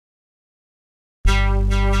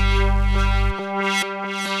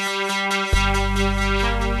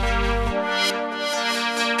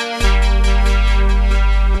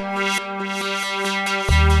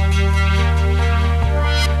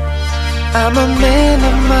I'm a man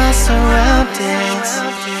of my surroundings.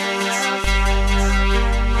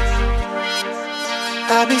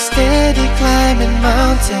 I'll be steady climbing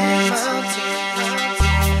mountains.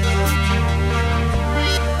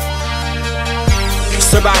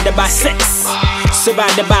 Surrounded by sex,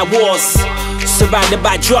 surrounded by wars, surrounded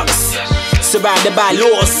by drugs, surrounded by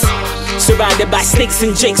laws, surrounded by snakes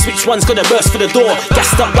and jakes. Which one's gonna burst for the door?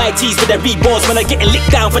 Gassed up YTs for their reborns when I getting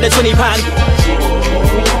licked down for the £20.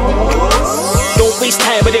 Don't waste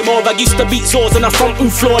time with it more. I used to beat swords on the front room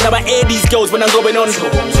floor. Now I air these girls when I'm going on.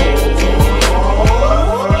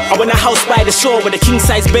 I want a house by the shore with a king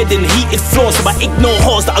size bed and heated floors, so I ignore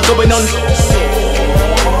whores that are going on.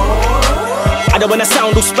 I don't wanna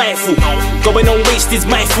sound all spiteful. Going on waste is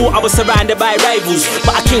my fault. I was surrounded by rivals,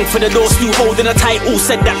 but I came for the door still holding a title.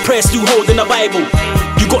 Said that prayer still holding a Bible.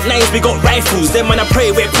 You got knives, we got rifles. Then when I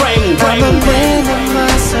pray, we're primal. I'm a man of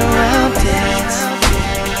my surroundings.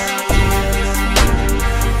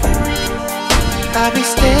 I'll be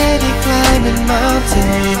steady climbing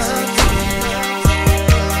mountains.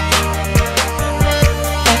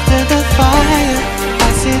 After the fire, I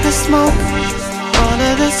see the smoke. All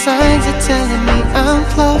of the signs are telling me I'm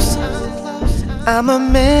close. I'm a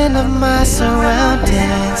man of my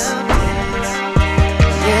surroundings.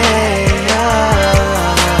 Yeah.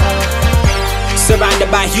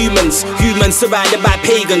 Surrounded by humans, humans surrounded by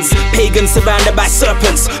pagans, pagans surrounded by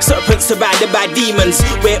serpents, serpents surrounded by demons.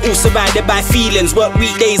 We're all surrounded by feelings. Work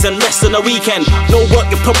weekdays and rest on the weekend. No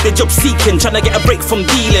work, you're probably job seeking, trying to get a break from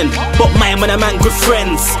dealing. But mine when a man good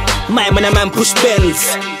friends, mine when a man push bends,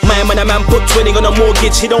 mine when a man put 20 on a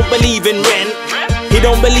mortgage. He don't believe in rent, he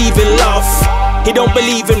don't believe in love, he don't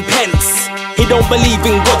believe in pence, he don't believe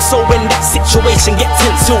in God. So when that situation gets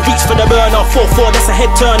tense, he'll reach for the burner. 4-4, that's a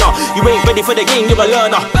head turner. You ain't ready for the game, you're a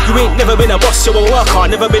learner. You ain't never been a boss, you're a worker.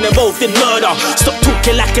 Never been involved in murder. Stop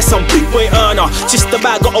talking like it's some big boy earner. Just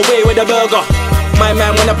about got away with a burger. My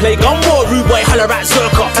man wanna play gun war, rude boy holler at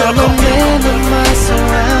Zerka. I'm a man of my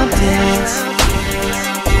surroundings.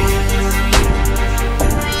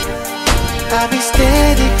 I'll be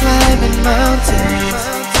steady climbing mountains.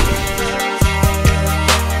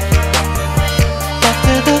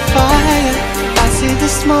 After the fire, I see the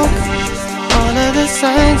smoke. All of the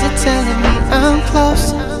signs are telling me I'm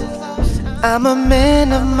close. I'm a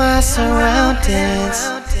man of my surroundings.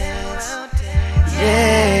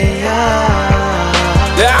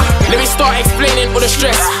 Let me start explaining all the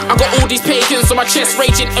stress. I got all these pagans on my chest,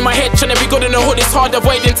 raging in my head, trying to be good in the hood. It's hard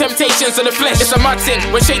avoiding temptations of the flesh. It's a mad thing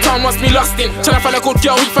when Shaitan wants me lusting, trying to find a good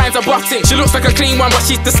girl, he finds a button. She looks like a clean one, but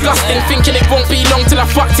she's disgusting. Thinking it won't be long till I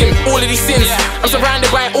fucked him. All of these sins, I'm surrounded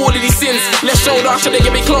by all of these sins. Left shoulder, trying to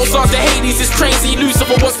get me closer. The Hades is crazy,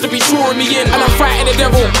 Lucifer wants to be drawing me in, and I'm fighting the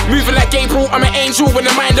devil, moving like Gabriel. I'm an angel in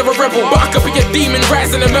the mind of a rebel, but I could be a demon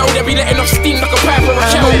rising the metal. They'll be letting off steam like a pipe or a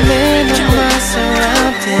kettle. I'm a man of my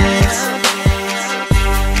surroundings.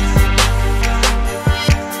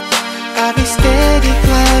 I'll be steady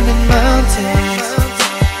climbing mountains.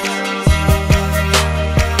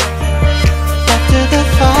 After the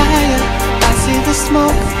fire, I see the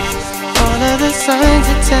smoke. All of the signs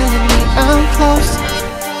are telling me I'm close.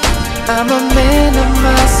 I'm a man of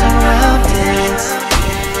my surroundings.